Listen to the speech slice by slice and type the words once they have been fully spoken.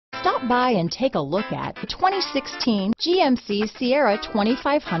Stop by and take a look at the 2016 GMC Sierra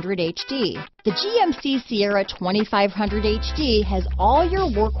 2500 HD. The GMC Sierra 2500 HD has all your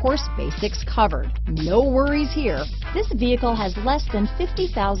workhorse basics covered. No worries here. This vehicle has less than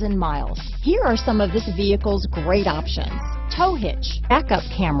 50,000 miles. Here are some of this vehicle's great options: tow hitch, backup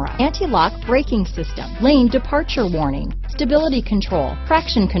camera, anti-lock braking system, lane departure warning, stability control,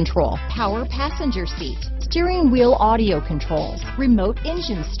 traction control, power passenger seat, steering wheel audio controls, remote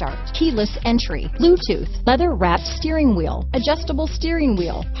engine start, keyless entry, Bluetooth, leather-wrapped steering wheel, adjustable steering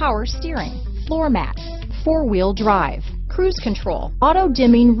wheel, power steering, floor mats, four-wheel drive, cruise control,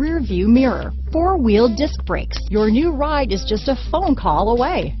 auto-dimming rear view mirror, four-wheel disc brakes. Your new ride is just a phone call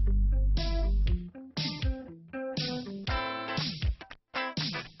away.